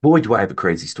Boy, do I have a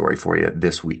crazy story for you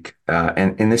this week.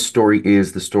 And this story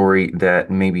is the story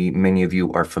that maybe many of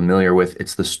you are familiar with.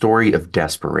 It's the story of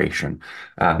desperation.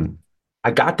 Um, I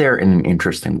got there in an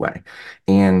interesting way.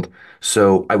 And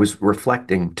so I was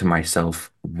reflecting to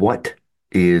myself, what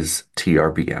is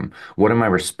TRBM? What am I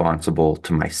responsible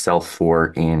to myself for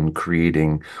in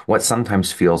creating what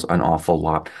sometimes feels an awful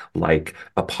lot like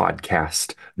a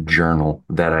podcast journal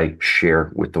that I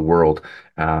share with the world?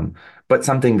 Um, but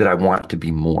something that I want to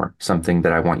be more, something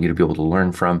that I want you to be able to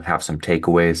learn from, have some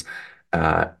takeaways.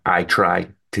 I try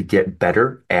to get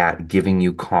better at giving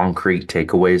you concrete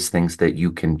takeaways, things that you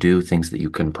can do, things that you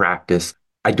can practice.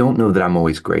 I don't know that I'm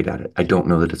always great at it. I don't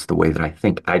know that it's the way that I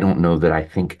think. I don't know that I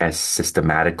think as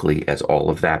systematically as all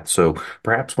of that. So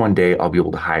perhaps one day I'll be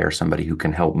able to hire somebody who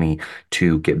can help me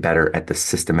to get better at the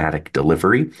systematic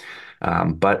delivery.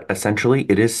 But essentially,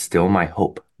 it is still my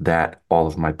hope that all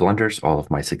of my blunders, all of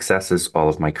my successes, all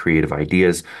of my creative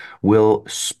ideas will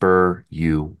spur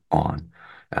you on.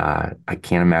 I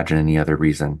can't imagine any other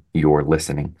reason you're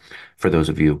listening. For those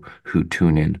of you who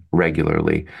tune in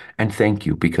regularly, and thank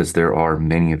you because there are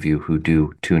many of you who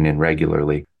do tune in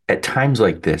regularly. At times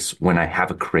like this, when I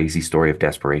have a crazy story of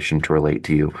desperation to relate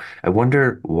to you, I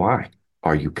wonder, why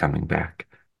are you coming back?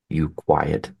 You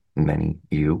quiet, many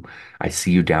you. I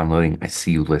see you downloading. I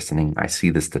see you listening. I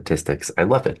see the statistics. I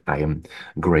love it. I am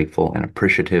grateful and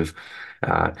appreciative.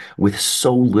 With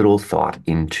so little thought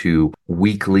into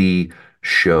weekly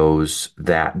shows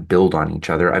that build on each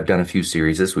other. I've done a few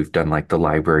series. We've done like the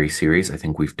library series. I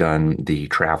think we've done the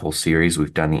travel series.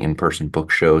 We've done the in-person book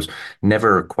shows.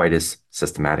 Never quite as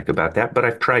systematic about that, but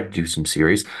I've tried to do some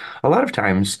series. A lot of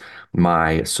times,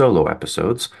 my solo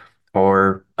episodes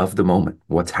are of the moment,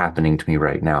 what's happening to me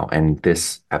right now. And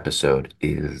this episode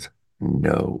is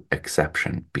no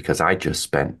exception because I just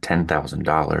spent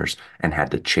 $10,000 and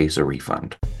had to chase a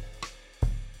refund.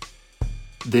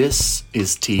 This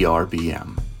is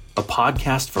TRBM, a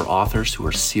podcast for authors who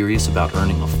are serious about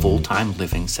earning a full-time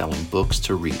living selling books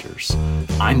to readers.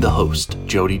 I'm the host,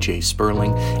 Jody J.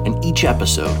 Sperling, and each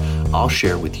episode I'll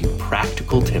share with you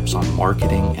practical tips on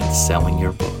marketing and selling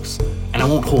your books. And I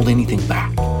won't hold anything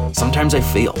back. Sometimes I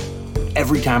fail.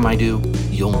 Every time I do,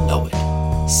 you'll know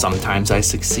it. Sometimes I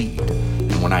succeed.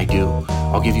 And when I do,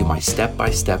 I'll give you my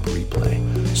step-by-step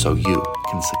replay so you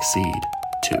can succeed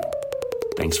too.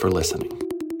 Thanks for listening.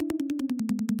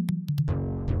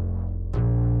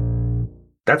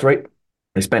 That's right.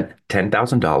 I spent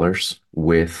 $10,000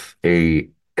 with a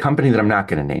company that I'm not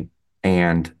going to name.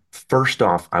 And first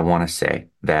off, I want to say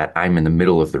that I'm in the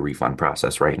middle of the refund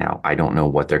process right now. I don't know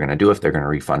what they're going to do, if they're going to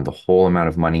refund the whole amount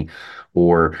of money,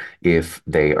 or if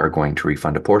they are going to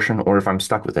refund a portion, or if I'm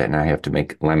stuck with it and I have to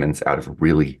make lemonade out of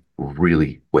really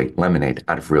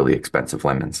expensive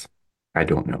lemons. I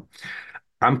don't know.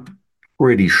 I'm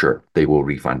pretty sure they will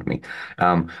refund me.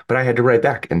 But I had to write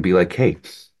back and be like, hey,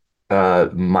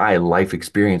 my life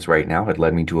experience right now had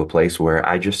led me to a place where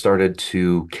I just started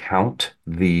to count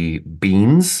the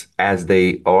beans as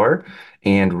they are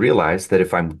and realize that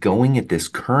if I'm going at this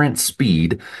current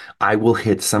speed, I will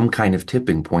hit some kind of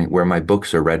tipping point where my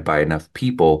books are read by enough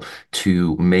people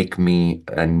to make me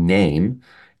a name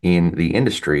in the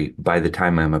industry by the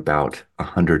time I'm about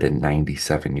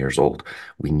 197 years old.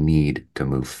 We need to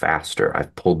move faster.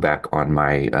 I've pulled back on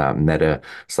my Meta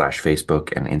slash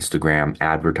Facebook and Instagram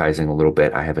advertising a little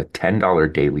bit. I have a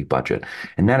 $10 daily budget,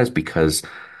 and that is because,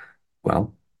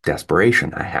 well,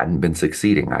 desperation. I hadn't been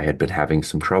succeeding. I had been having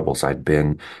some troubles. I'd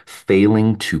been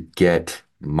failing to get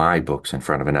my books in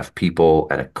front of enough people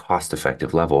at a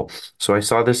cost-effective level. So I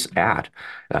saw this ad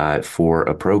for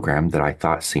a program that I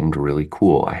thought seemed really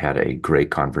cool. I had a great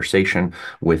conversation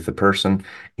with the person,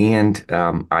 and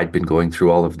I'd been going through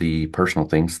all of the personal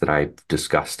things that I've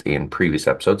discussed in previous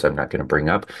episodes I'm not going to bring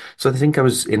up. So I think I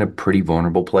was in a pretty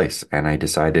vulnerable place, and I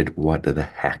decided, what the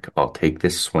heck? I'll take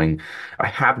this swing. I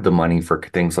have the money for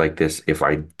things like this if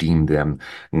I deem them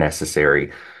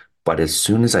necessary. But as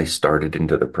soon as I started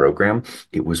into the program,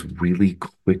 it was really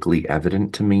quickly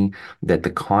evident to me that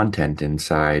the content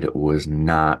inside was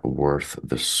not worth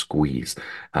the squeeze.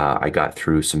 I got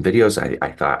through some videos.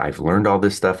 I thought, I've learned all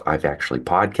this stuff. I've actually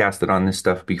podcasted on this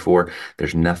stuff before.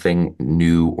 There's nothing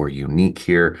new or unique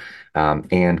here.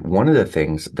 And one of the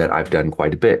things that I've done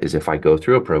quite a bit is if I go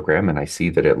through a program and I see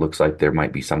that it looks like there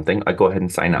might be something, I go ahead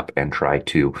and sign up and try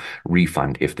to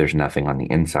refund if there's nothing on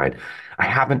the inside. I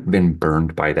haven't been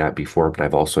burned by that before, but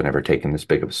I've also never taken this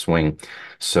big of a swing.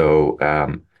 So,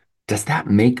 does that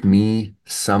make me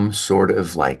some sort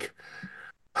of like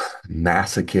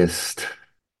masochist,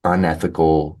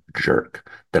 unethical jerk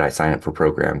that I sign up for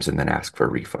programs and then ask for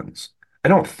refunds? I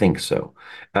don't think so.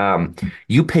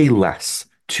 You pay less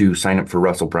to sign up for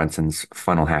Russell Brunson's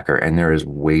Funnel Hacker, and there is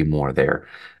way more there.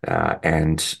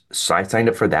 And so I signed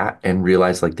up for that and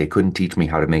realized like they couldn't teach me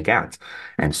how to make ads.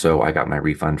 And so I got my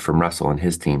refund from Russell and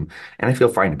his team, and I feel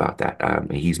fine about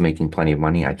that. He's making plenty of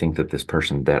money. I think that this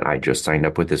person that I just signed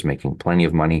up with is making plenty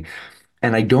of money.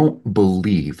 And I don't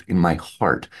believe in my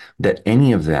heart that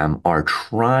any of them are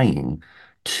trying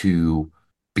to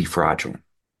be fraudulent.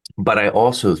 But I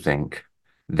also think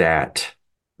that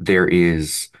there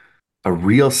is a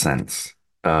real sense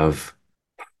of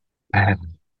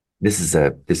this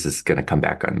is going to come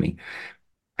back on me.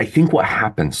 I think what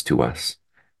happens to us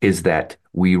is that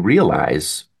we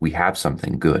realize we have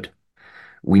something good.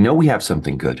 We know we have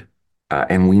something good,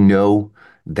 and we know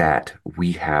that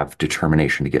we have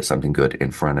determination to get something good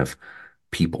in front of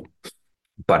people.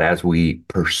 But as we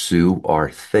pursue our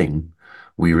thing,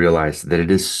 we realize that it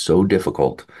is so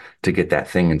difficult to get that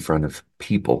thing in front of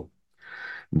people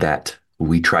that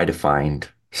we try to find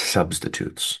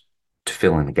substitutes to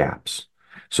fill in the gaps.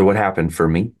 So, what happened for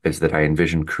me is that I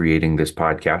envisioned creating this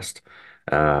podcast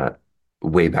uh,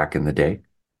 way back in the day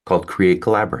called Create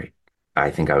Collaborate. I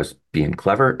think I was being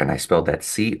clever and I spelled that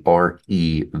CRE,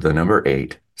 the number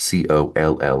eight,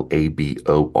 COLLABOR,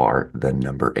 the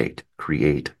number eight.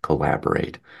 Create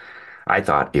Collaborate. I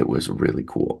thought it was really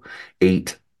cool.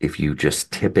 Eight, if you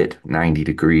just tip it 90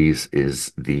 degrees,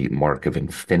 is the mark of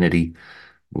infinity.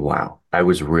 Wow. I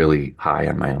was really high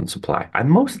on my own supply.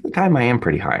 Most of the time I am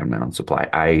pretty high on my own supply.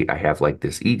 I have like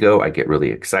this ego. I get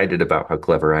really excited about how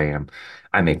clever I am.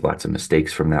 I make lots of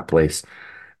mistakes from that place.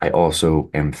 I also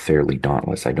am fairly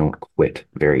dauntless. I don't quit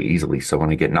very easily. So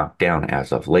when I get knocked down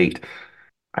as of late,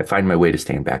 I find my way to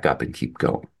stand back up and keep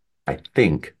going. I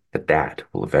think that that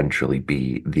will eventually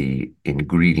be the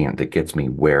ingredient that gets me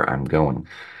where I'm going.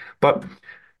 But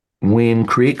when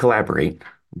Create Collaborate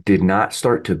did not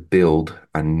start to build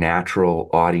a natural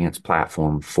audience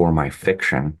platform for my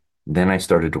fiction, then I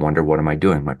started to wonder, what am I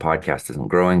doing? My podcast isn't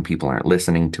growing. People aren't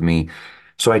listening to me.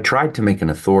 So I tried to make an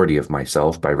authority of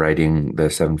myself by writing the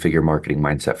seven-figure marketing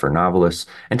mindset for novelists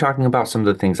and talking about some of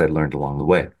the things I learned along the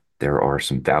way. There are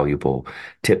some valuable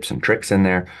tips and tricks in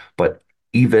there, but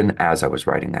even as I was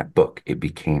writing that book, it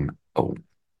became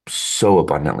so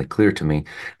abundantly clear to me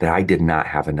that I did not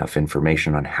have enough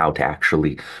information on how to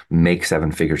actually make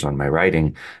seven figures on my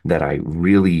writing, that I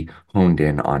really honed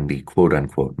in on the quote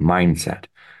unquote mindset.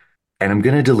 And I'm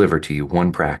going to deliver to you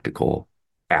one practical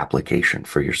application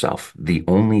for yourself. The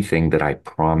only thing that I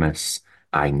promise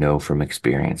I know from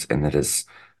experience, and that is,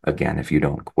 again, if you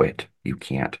don't quit, you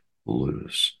can't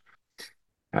lose.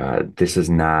 This is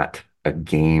not a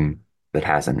game that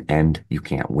has an end. You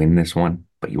can't win this one,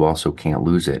 but you also can't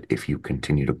lose it if you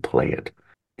continue to play it.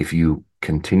 If you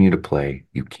continue to play,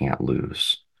 you can't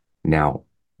lose. Now,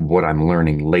 what I'm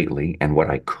learning lately and what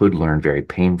I could learn very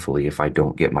painfully if I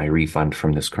don't get my refund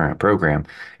from this current program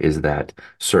is that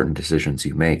certain decisions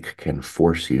you make can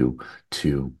force you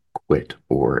to quit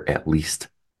or at least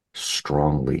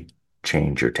strongly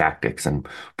change your tactics and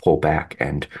pull back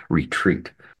and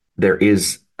retreat. There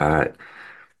is a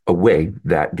way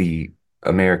that the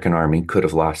American army could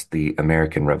have lost the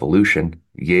American Revolution,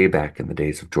 yay, back in the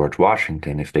days of George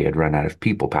Washington, if they had run out of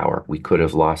people power. We could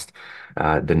have lost,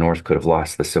 the North could have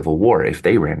lost the Civil War if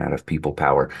they ran out of people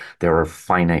power. There are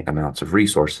finite amounts of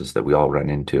resources that we all run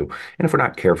into. And if we're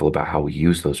not careful about how we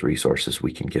use those resources,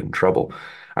 we can get in trouble.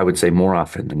 I would say more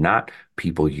often than not,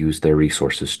 people use their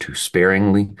resources too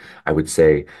sparingly. I would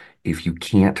say if you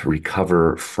can't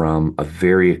recover from a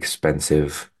very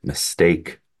expensive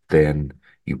mistake, then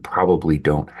you probably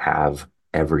don't have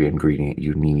every ingredient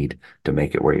you need to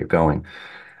make it where you're going.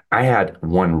 I had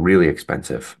one really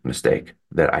expensive mistake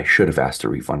that I should have asked a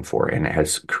refund for, and it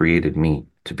has created me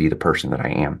to be the person that I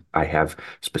am. I have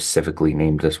specifically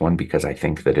named this one because I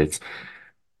think that it's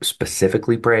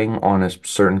specifically preying on a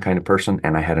certain kind of person,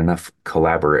 and I had enough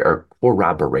collaborate or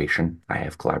corroboration. I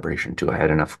have collaboration too. I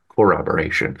had enough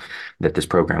corroboration that this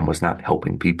program was not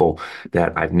helping people,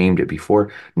 that I've named it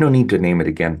before. No need to name it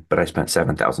again, but I spent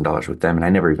 $7,000 with them, and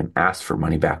I never even asked for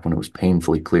money back when it was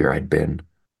painfully clear I'd been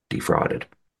defrauded.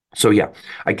 So yeah,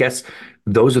 I guess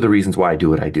those are the reasons why I do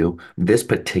what I do. This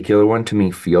particular one to me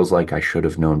feels like I should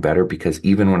have known better, because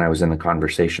even when I was in the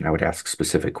conversation, I would ask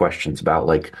specific questions about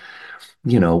like,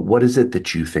 what is it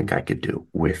that you think I could do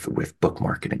with book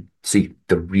marketing? See,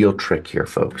 the real trick here,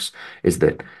 folks, is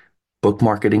that book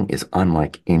marketing is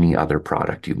unlike any other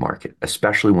product you market,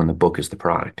 especially when the book is the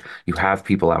product. You have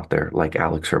people out there like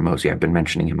Alex Hermosi. I've been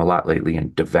mentioning him a lot lately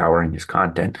and devouring his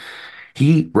content.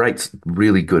 He writes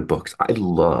really good books. I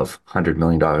love $100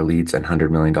 million leads and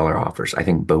 $100 million offers. I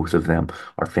think both of them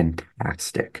are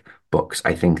fantastic books.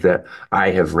 I think that I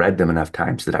have read them enough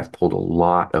times that I've pulled a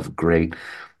lot of great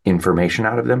information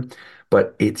out of them,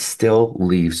 but it still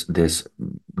leaves this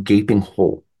gaping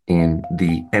hole in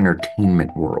the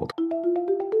entertainment world.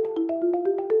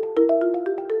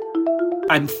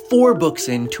 I'm 4 books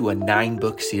into a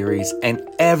 9-book series, and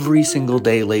every single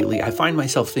day lately, I find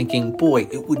myself thinking, boy,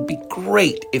 it would be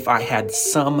great if I had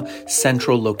some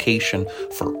central location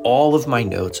for all of my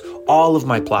notes, all of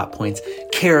my plot points,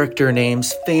 character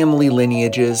names, family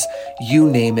lineages, you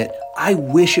name it. I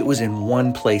wish it was in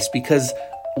one place because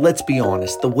let's be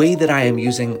honest, the way that I am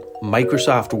using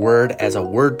Microsoft Word as a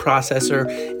word processor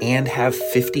and have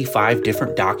 55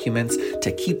 different documents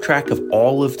to keep track of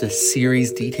all of the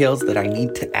series details that I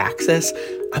need to access,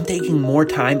 I'm taking more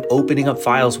time opening up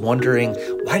files wondering,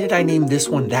 why did I name this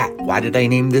one that? Why did I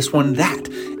name this one that?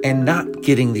 And not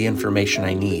getting the information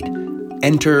I need.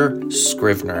 Enter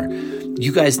Scrivener.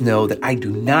 You guys know that I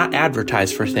do not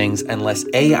advertise for things unless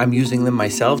A, I'm using them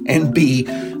myself, and B,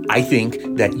 I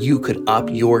think that you could up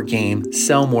your game,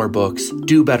 sell more books,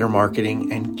 do better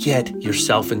marketing, and get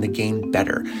yourself in the game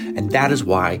better. And that is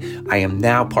why I am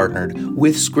now partnered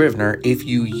with Scrivener. If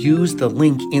you use the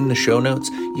link in the show notes,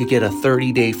 you get a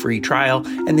 30-day free trial,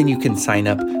 and then you can sign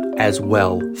up as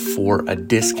well for a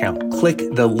discount. Click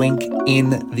the link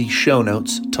in the show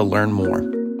notes to learn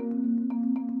more.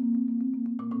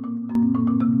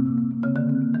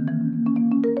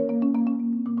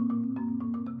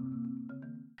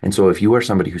 And so if you are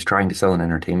somebody who's trying to sell an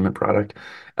entertainment product,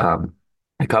 um,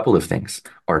 a couple of things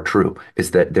are true,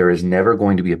 is that there is never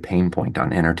going to be a pain point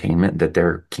on entertainment that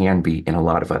there can be in a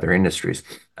lot of other industries.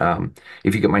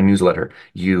 If you get my newsletter,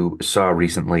 you saw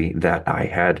recently that I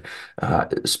had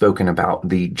spoken about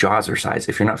the Jazzercise.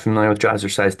 If you're not familiar with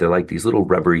Jazzercise, they're like these little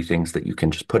rubbery things that you can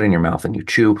just put in your mouth and you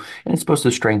chew, and it's supposed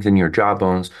to strengthen your jaw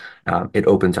bones. It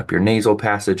opens up your nasal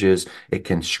passages. It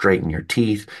can straighten your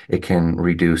teeth. It can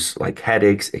reduce like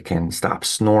headaches. It can stop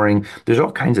snoring. There's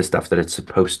all kinds of stuff that it's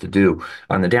supposed to do.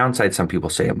 On the downside, some people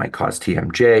say it might cause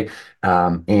TMJ,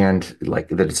 and like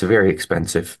that it's a very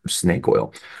expensive snake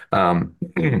oil.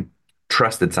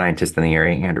 Trusted scientist in the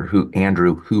area,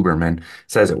 Andrew Huberman,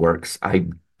 says it works. I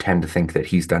tend to think that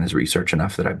he's done his research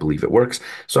enough that I believe it works.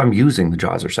 So I'm using the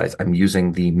Jazzercise. I'm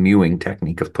using the mewing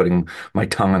technique of putting my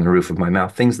tongue on the roof of my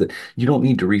mouth, things that you don't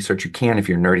need to research. You can if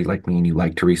you're nerdy like me and you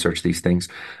like to research these things.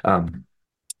 Um,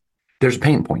 there's a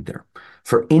pain point there.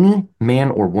 For any man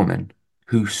or woman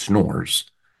who snores,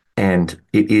 and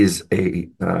it is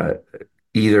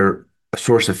either a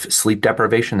source of sleep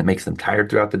deprivation that makes them tired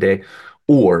throughout the day,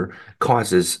 or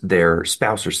causes their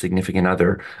spouse or significant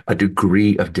other a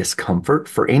degree of discomfort.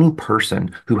 For any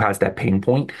person who has that pain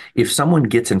point, if someone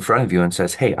gets in front of you and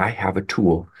says, "Hey, I have a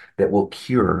tool that will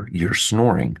cure your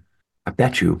snoring," I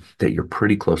bet you that you're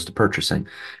pretty close to purchasing.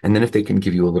 And then if they can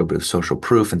give you a little bit of social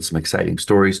proof and some exciting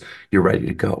stories, you're ready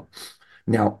to go.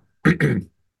 Now,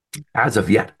 as of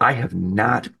yet, I have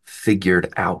not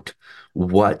figured out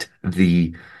what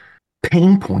the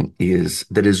pain point is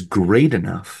that is great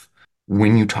enough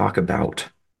when you talk about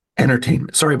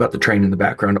entertainment. Sorry about the train in the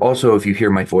background. Also, if you hear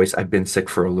my voice, I've been sick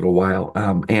for a little while.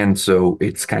 And so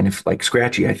it's kind of like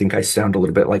scratchy. I think I sound a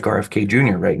little bit like RFK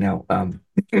Jr. right now.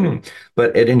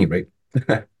 But at any rate,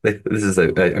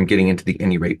 I'm getting into the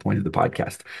any rate point of the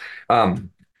podcast.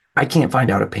 Um, I can't find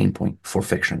out a pain point for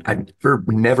fiction. I've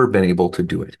never been able to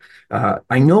do it.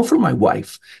 I know from my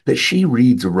wife that she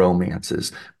reads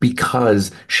romances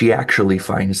because she actually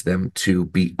finds them to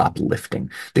be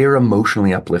uplifting. They are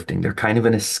emotionally uplifting. They're kind of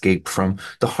an escape from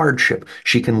the hardship.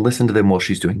 She can listen to them while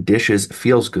she's doing dishes,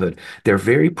 feels good. They're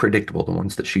very predictable, the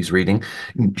ones that she's reading.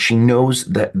 She knows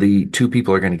that the two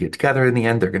people are going to get together in the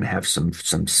end. They're going to have some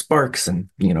sparks and,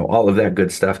 all of that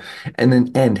good stuff, and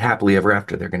then end happily ever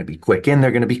after. They're going to be quick in,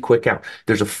 they're going to be quick out.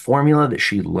 There's a formula that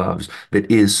she loves that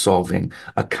is solving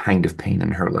a kind of pain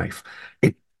in her life.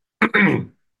 It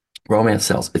Romance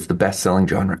sells. It's the best-selling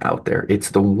genre out there.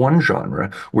 It's the one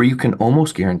genre where you can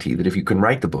almost guarantee that if you can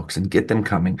write the books and get them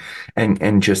coming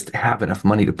and just have enough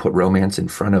money to put romance in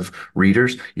front of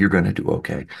readers, you're going to do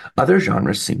okay. Other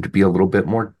genres seem to be a little bit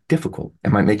more difficult.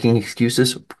 Am I making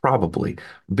excuses? Probably.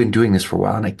 I've been doing this for a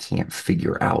while and I can't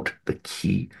figure out the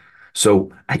key.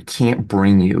 So I can't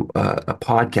bring you a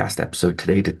podcast episode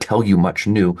today to tell you much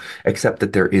new, except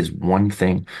that there is one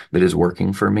thing that is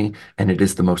working for me, and it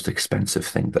is the most expensive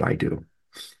thing that I do.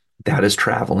 That is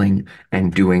traveling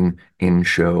and doing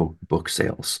in-show book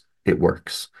sales. It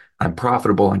works. I'm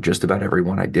profitable on just about every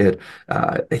one I did.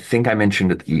 I think I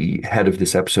mentioned at the head of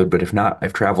this episode, but if not,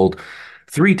 I've traveled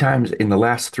three times in the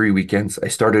last 3 weekends. I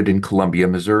started in Columbia,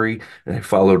 Missouri, and I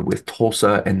followed with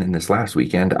Tulsa. And then this last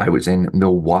weekend, I was in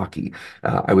Milwaukee.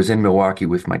 I was in Milwaukee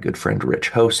with my good friend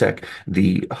Rich Hosek,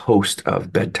 the host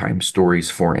of Bedtime Stories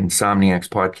for Insomniacs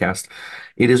podcast.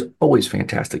 It is always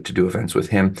fantastic to do events with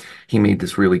him. He made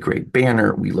this really great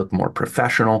banner. We look more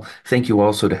professional. Thank you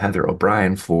also to Heather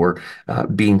O'Brien for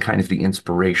being kind of the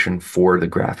inspiration for the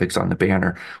graphics on the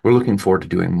banner. We're looking forward to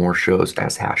doing more shows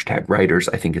as hashtag writers.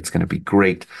 I think it's going to be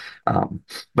great. Um,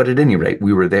 but at any rate,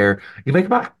 we were there. You make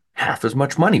about half as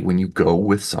much money when you go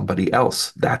with somebody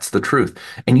else. That's the truth.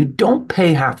 And you don't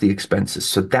pay half the expenses.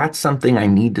 So that's something I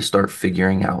need to start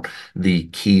figuring out the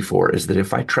key for is that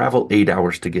if I travel 8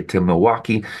 hours to get to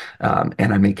Milwaukee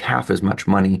and I make half as much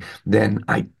money, then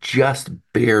I just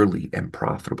barely am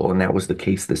profitable. And that was the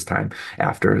case this time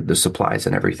after the supplies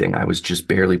and everything. I was just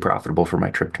barely profitable for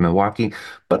my trip to Milwaukee,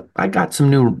 but I got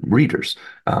some new readers.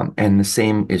 And the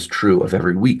same is true of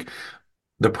every week.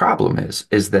 The problem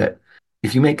is that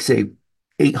if you make, say,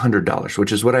 $800,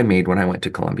 which is what I made when I went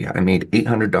to Columbia, I made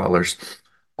 $800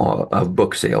 of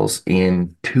book sales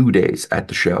in 2 days at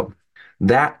the show.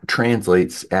 That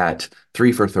translates at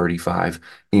three for 35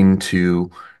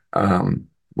 into,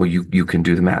 well, you can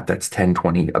do the math. That's 10,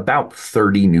 20, about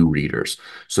 30 new readers.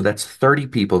 So that's 30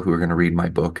 people who are going to read my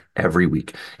book every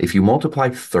week. If you multiply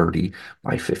 30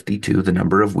 by 52, the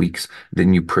number of weeks,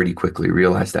 then you pretty quickly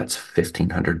realize that's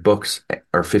 1,500 books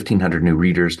or 1,500 new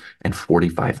readers and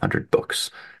 4,500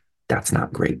 books. That's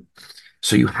not great.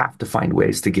 So you have to find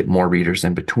ways to get more readers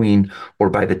in between,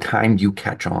 or by the time you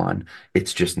catch on,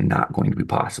 it's just not going to be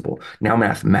possible. Now,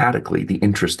 mathematically, the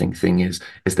interesting thing is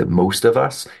that most of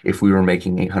us, if we were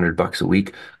making 800 bucks a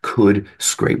week, could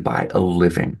scrape by a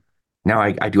living. Now,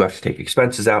 I do have to take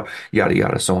expenses out, yada,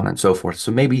 yada, so on and so forth.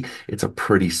 So maybe it's a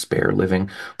pretty spare living.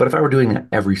 But if I were doing that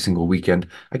every single weekend,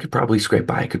 I could probably scrape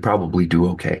by. I could probably do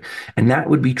okay. And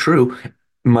that would be true.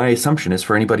 My assumption is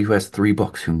for anybody who has three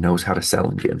books who knows how to sell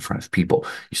and get in front of people.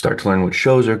 You start to learn what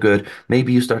shows are good.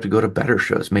 Maybe you start to go to better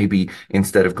shows. Maybe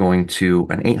instead of going to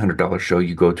an $800 show,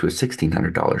 you go to a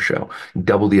 $1,600 show.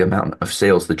 Double the amount of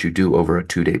sales that you do over a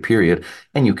 2 day period,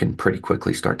 and you can pretty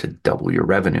quickly start to double your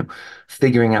revenue.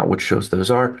 Figuring out what shows those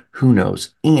are, who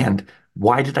knows? And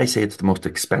why did I say it's the most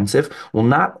expensive? Well,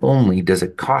 not only does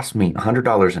it cost me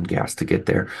 $100 in gas to get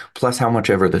there, plus how much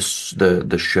ever the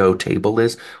show table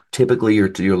is. Typically,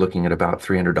 you're looking at about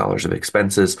 $300 of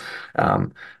expenses,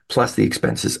 plus the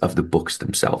expenses of the books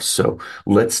themselves. So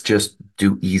let's just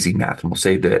do easy math, and we'll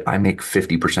say that I make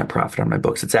 50% profit on my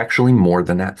books. It's actually more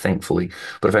than that, thankfully.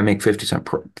 But if I make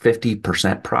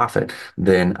 50% profit,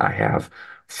 then I have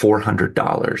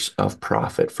 $400 of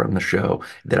profit from the show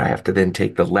that I have to then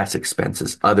take the less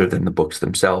expenses other than the books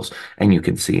themselves. And you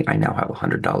can see I now have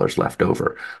 $100 left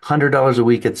over. $100 a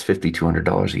week, it's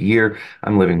 $5,200 a year.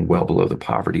 I'm living well below the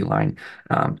poverty line,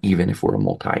 even if we're a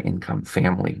multi-income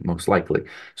family, most likely.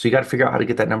 So you got to figure out how to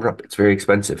get that number up. It's very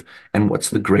expensive. And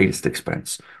what's the greatest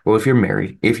expense? Well, if you're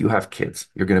married, if you have kids,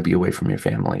 you're going to be away from your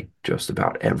family just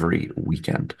about every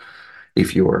weekend.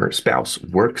 If your spouse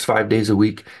works 5 days a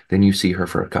week, then you see her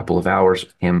for a couple of hours,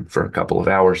 him for a couple of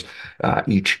hours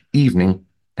each evening,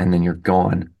 and then you're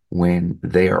gone when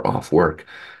they are off work,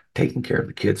 taking care of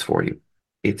the kids for you.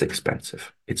 It's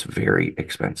expensive. It's very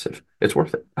expensive. It's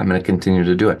worth it. I'm going to continue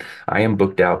to do it. I am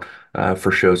booked out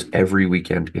for shows every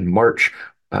weekend in March.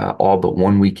 All but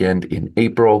one weekend in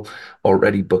April,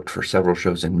 already booked for several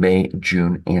shows in May,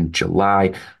 June, and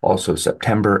July, also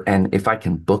September. And if I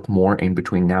can book more in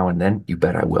between now and then, you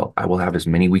bet I will. I will have as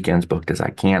many weekends booked as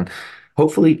I can.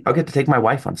 Hopefully, I'll get to take my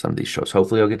wife on some of these shows.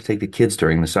 Hopefully, I'll get to take the kids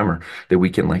during the summer that we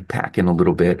can like pack in a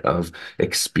little bit of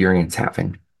experience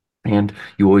having. And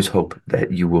you always hope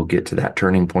that you will get to that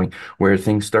turning point where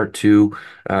things start to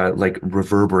like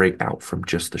reverberate out from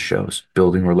just the shows,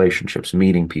 building relationships,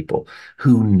 meeting people.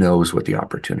 Who knows what the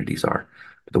opportunities are?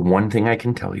 But the one thing I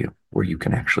can tell you where you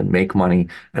can actually make money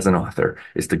as an author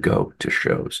is to go to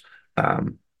shows.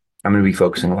 I'm going to be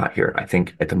focusing a lot here. I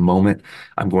think at the moment,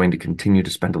 I'm going to continue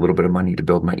to spend a little bit of money to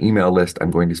build my email list.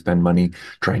 I'm going to spend money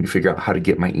trying to figure out how to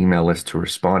get my email list to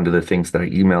respond to the things that I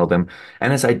email them.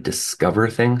 And as I discover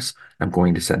things, I'm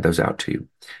going to send those out to you.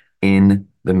 In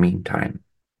the meantime,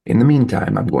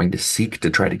 I'm going to seek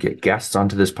to try to get guests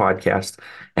onto this podcast,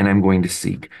 and I'm going to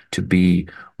seek to be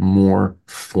more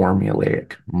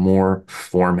formulaic, more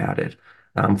formatted.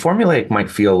 Formulaic might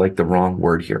feel like the wrong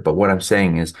word here, but what I'm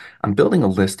saying is I'm building a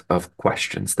list of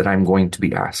questions that I'm going to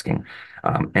be asking.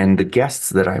 And the guests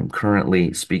that I'm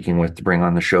currently speaking with to bring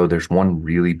on the show, there's one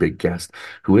really big guest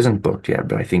who isn't booked yet,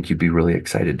 but I think you'd be really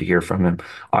excited to hear from him.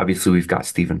 Obviously, we've got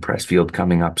Stephen Pressfield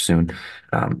coming up soon.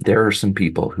 There are some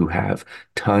people who have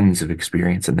tons of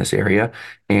experience in this area.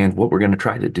 And what we're going to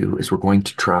try to do is we're going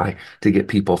to try to get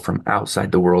people from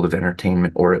outside the world of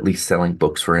entertainment, or at least selling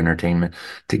books for entertainment,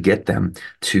 to get them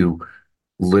to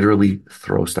literally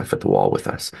throw stuff at the wall with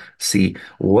us. See,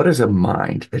 what does a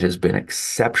mind that has been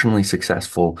exceptionally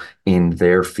successful in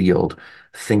their field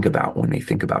think about when they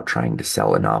think about trying to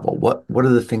sell a novel? What are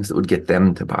the things that would get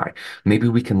them to buy? Maybe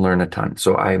we can learn a ton.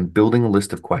 So I am building a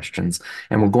list of questions,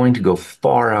 and we're going to go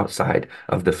far outside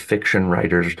of the fiction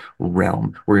writer's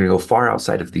realm. We're going to go far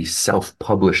outside of the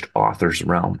self-published author's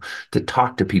realm to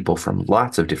talk to people from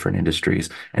lots of different industries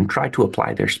and try to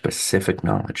apply their specific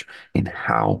knowledge in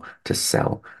how to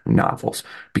sell novels.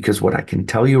 Because what I can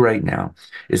tell you right now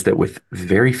is that with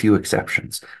very few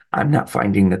exceptions, I'm not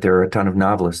finding that there are a ton of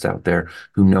novelists out there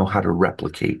who know how to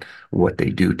replicate what they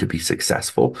do to be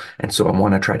successful. And so I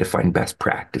want to try to find best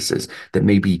practices that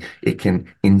maybe it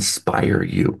can inspire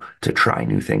you to try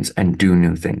new things and do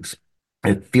new things.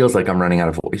 It feels like I'm running out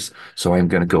of voice, so I'm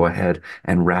going to go ahead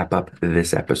and wrap up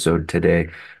this episode today.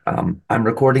 I'm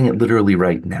recording it literally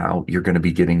right now. You're going to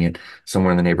be getting it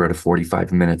somewhere in the neighborhood of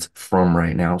 45 minutes from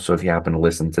right now. So if you happen to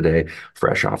listen today,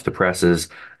 fresh off the presses,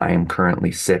 I am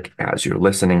currently sick as you're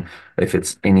listening. If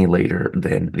it's any later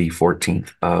than the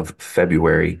 14th of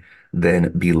February,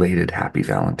 then belated happy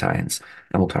Valentine's.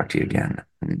 And we'll talk to you again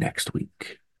next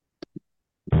week.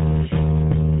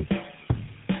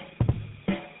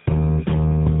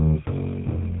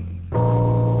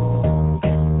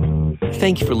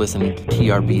 Thank you for listening to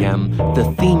TRBM. The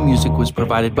theme music was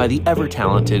provided by the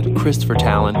ever-talented Christopher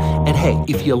Talon. And hey,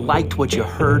 if you liked what you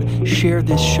heard, share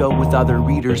this show with other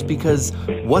readers, because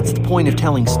what's the point of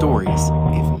telling stories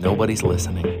if nobody's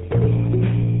listening?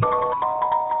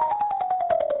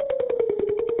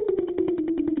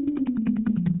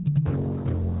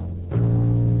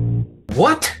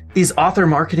 What is author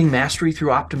marketing mastery through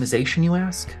optimization, you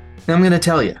ask? Now, I'm going to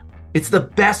tell you. It's the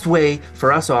best way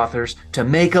for us authors to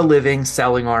make a living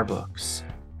selling our books.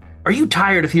 Are you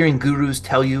tired of hearing gurus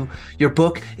tell you your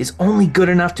book is only good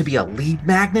enough to be a lead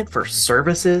magnet for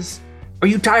services? Are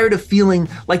you tired of feeling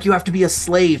like you have to be a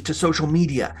slave to social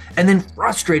media and then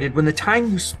frustrated when the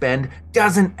time you spend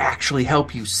doesn't actually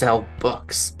help you sell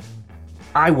books?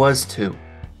 I was too,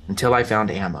 until I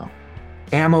found Ammo.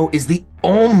 Ammo is the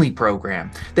only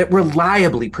program that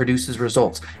reliably produces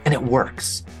results, and it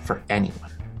works for anyone.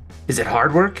 Is it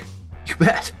hard work? You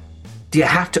bet. Do you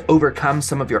have to overcome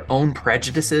some of your own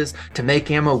prejudices to make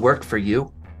Ammo work for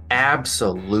you?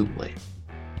 Absolutely.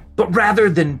 But rather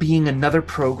than being another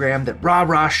program that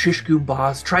rah-rah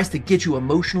shish-goom-bahs tries to get you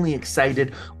emotionally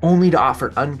excited only to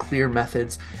offer unclear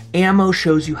methods, Ammo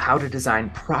shows you how to design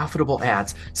profitable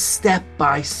ads step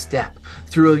by step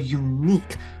through a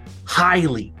unique,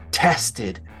 highly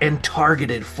tested and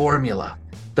targeted formula.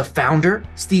 The founder,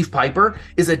 Steve Piper,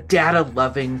 is a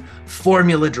data-loving,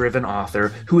 formula-driven author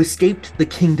who escaped the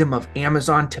kingdom of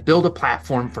Amazon to build a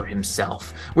platform for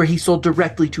himself, where he sold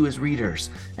directly to his readers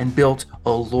and built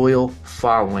a loyal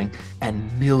following and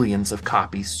millions of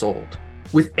copies sold.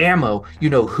 With Ammo, you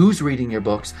know who's reading your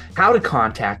books, how to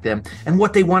contact them, and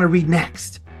what they want to read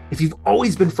next. If you've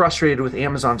always been frustrated with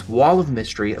Amazon's wall of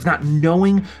mystery of not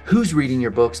knowing who's reading your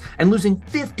books and losing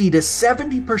 50 to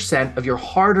 70% of your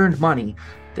hard-earned money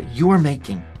that you're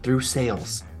making through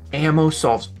sales, Ammo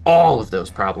solves all of those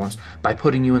problems by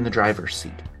putting you in the driver's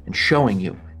seat and showing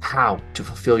you how to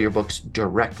fulfill your books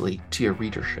directly to your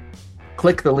readership.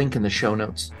 Click the link in the show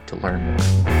notes to learn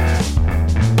more.